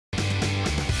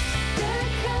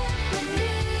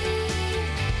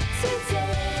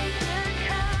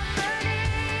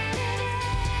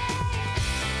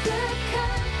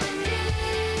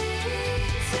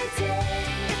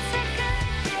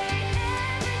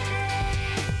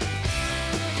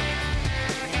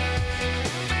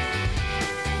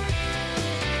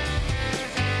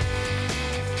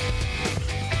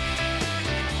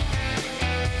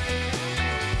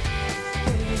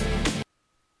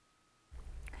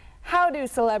do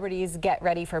celebrities get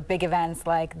ready for big events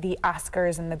like the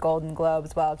Oscars and the Golden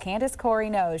Globes? Well, Candace Corey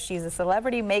knows. She's a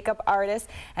celebrity makeup artist,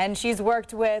 and she's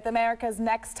worked with America's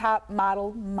Next Top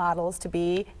models to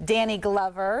be Danny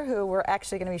Glover, who we're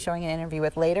actually going to be showing an interview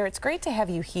with later. It's great to have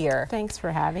you here. Thanks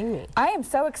for having me. I am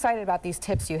so excited about these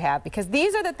tips you have, because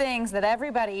these are the things that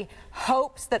everybody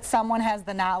hopes that someone has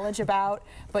the knowledge about,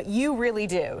 but you really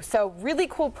do. So really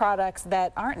cool products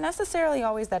that aren't necessarily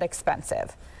always that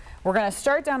expensive. We're going to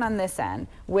start down on this end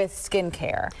with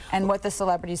skincare and what the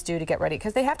celebrities do to get ready,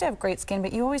 because they have to have great skin,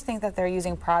 but you always think that they're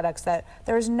using products that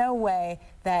there's no way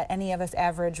that any of us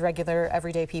average, regular,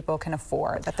 everyday people can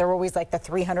afford, that they're always like the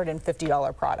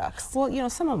 $350 products. Well, you know,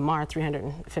 some of them are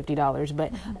 $350,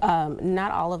 but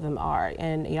not all of them are.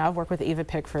 And, you know, I've worked with Eva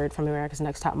Pickford from America's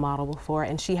Next Top Model before,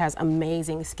 and she has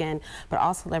amazing skin, but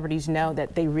all celebrities know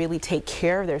that they really take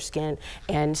care of their skin,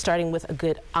 and starting with a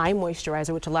good eye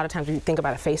moisturizer, which a lot of times we think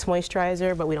about a face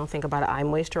moisturizer, but we don't think about an eye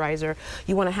moisturizer.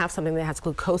 You want to have something that has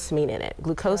glucosamine in it.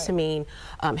 Glucosamine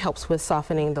helps with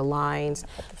softening the lines.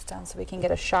 I'll put this down so we can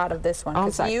get a shot of this one. Oh,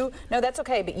 I'm sorry. No, that's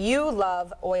okay, but you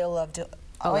love oil of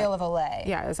Olay.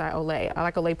 Yeah, it's Olay. I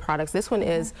like Olay products. This one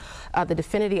is the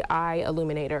Definity Eye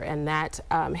Illuminator, and that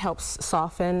helps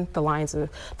soften the lines of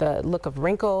the look of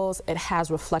wrinkles. It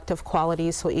has reflective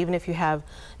qualities, so even if you have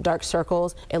dark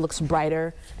circles, it looks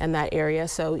brighter in that area.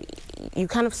 So you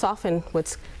kind of soften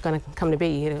what's going to come to be.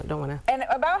 You don't want to. And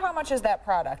about how much is that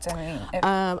product? I mean,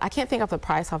 I can't think of the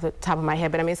price off the top of my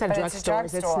head, but I mean, it's at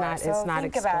drugstores. It's not. So it's not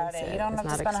think expensive. about it. You don't have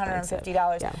to spend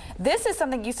 $150. Yeah. This is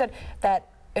something you said that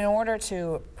in order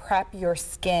to prep your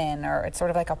skin, or it's sort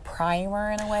of like a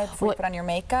primer in a way before you put on your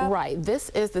makeup? Right. This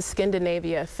is the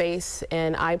Skindinavia face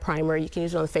and eye primer. You can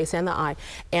use it on the face and the eye.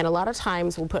 And a lot of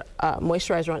times we'll put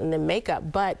moisturizer on and then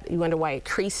makeup, but you wonder why it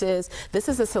creases. This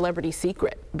is a celebrity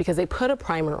secret, because they put a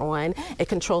primer on. It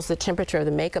controls the temperature of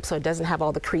the makeup, so it doesn't have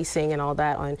all the creasing and all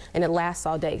that on, and it lasts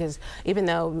all day, because even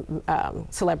though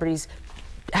celebrities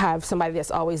have somebody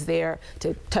that's always there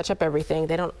to touch up everything,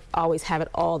 they don't always have it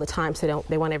all the time, so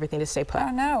they want everything to stay put. Oh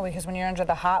no, because when you're under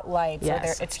the hot lights, or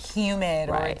it's humid,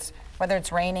 or whether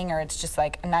it's raining or it's just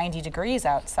like 90 degrees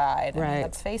outside, I mean,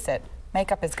 let's face it,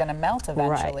 makeup is going to melt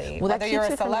eventually, well, whether you're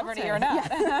a celebrity or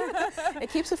not. It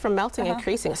keeps it from melting and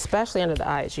creasing, especially under the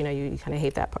eyes. You know, you kind of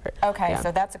hate that part. Okay, so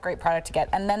that's a great product to get.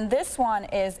 And then this one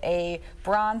is a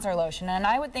bronzer lotion, and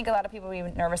I would think a lot of people would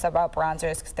be nervous about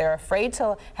bronzers because they're afraid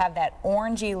to have that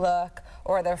orangey look,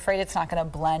 or they're afraid it's not going to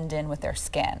blend in with their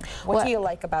skin. What do you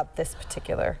like about this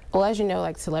particular? Well, as you know,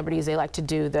 like celebrities, they like to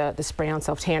do the spray-on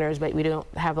self-tanners, but we don't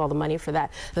have all the money for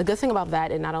that. The good thing about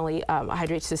that, it not only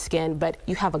hydrates the skin, but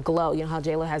you have a glow. You know how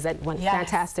J-Lo has that one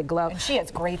fantastic glow. And she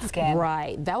has great skin.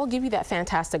 Right. That will give you that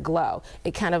fantastic glow.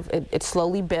 It kind of, it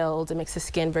slowly builds. It makes the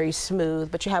skin very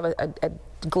smooth, but you have a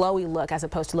glowy look as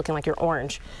opposed to looking like you're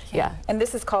orange. Yeah. And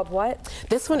this is called what?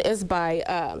 This one is by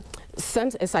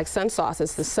it's like Sun Sauce.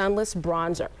 It's the Sunless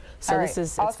bronzer. So this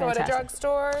is also at a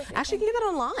drugstore. Actually, you can get it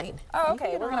online. Oh,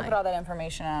 okay. We're going to put all that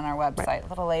information on our website a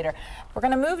little later. We're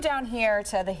going to move down here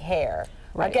to the hair.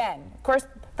 Again, of course,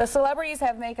 the celebrities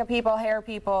have makeup people, hair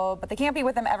people, but they can't be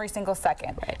with them every single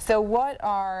second. So what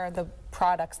are the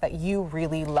products that you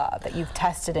really love, that you've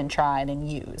tested and tried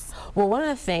and used? Well, one of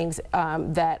the things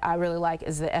that I really like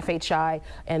is the FHI,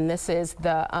 and this is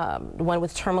the one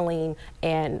with tourmaline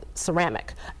and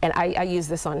ceramic. And I use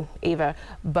this on Eva,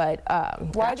 but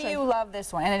why do you love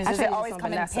this one? And does it always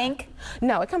come in pink?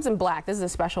 No, it comes in black. This is a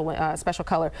special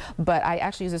color, but I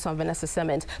actually use this on Vanessa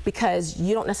Simmons because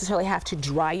you don't necessarily have to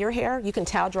dry your hair. You can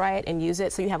towel dry it and use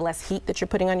it, so you have less heat that you're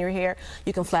putting on your hair.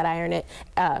 You can flat iron it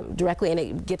directly, and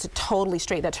it gets it totally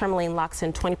straight. That tourmaline locks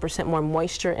in 20% more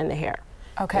moisture in the hair.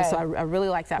 Okay. And so I really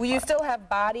like that. Will you still have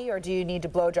body, or do you need to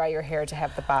blow dry your hair to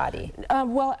have the body?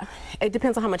 Well, it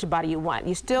depends on how much body you want.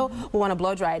 You still will want to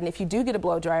blow dry it, and if you do get a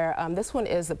blow dryer, this one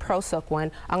is the Pro Silk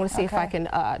one. I'm going to see if I can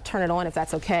turn it on, if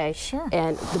that's okay. Sure.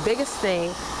 And the biggest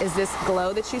thing is this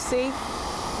glow that you see.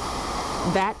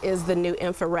 That is the new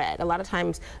infrared. A lot of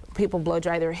times people blow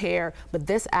dry their hair, but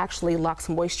this actually locks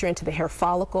moisture into the hair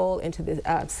follicle, into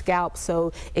the scalp,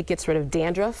 so it gets rid of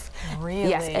dandruff. Really?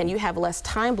 Yes, and you have less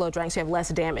time blow drying, so you have less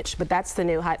damage. But that's the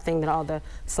new hot thing that all the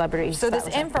celebrities. So this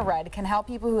infrared can help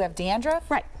people who have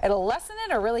dandruff? Right. It'll lessen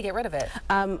it or really get rid of it?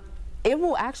 It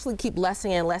will actually keep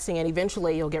lessening and lessening, and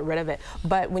eventually you'll get rid of it.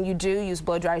 But when you do use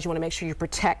blow dryers, you want to make sure you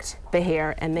protect the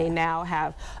hair, and they now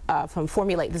have from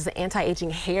Formulate. This is the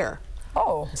anti-aging hair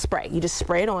Oh. Spray. You just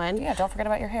spray it on. Yeah, don't forget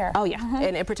about your hair. Oh, yeah.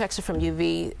 And it protects you from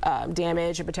UV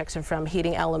damage. It protects you from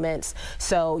heating elements.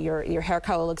 So your hair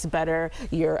color looks better.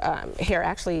 Your hair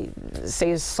actually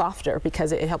stays softer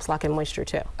because it helps lock in moisture,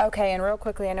 too. Okay, and real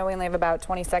quickly, I know we only have about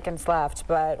 20 seconds left,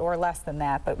 or less than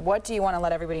that, but what do you want to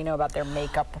let everybody know about their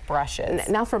makeup brushes?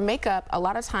 Now, for makeup, a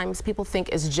lot of times people think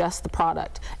it's just the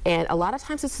product, and a lot of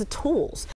times it's the tools.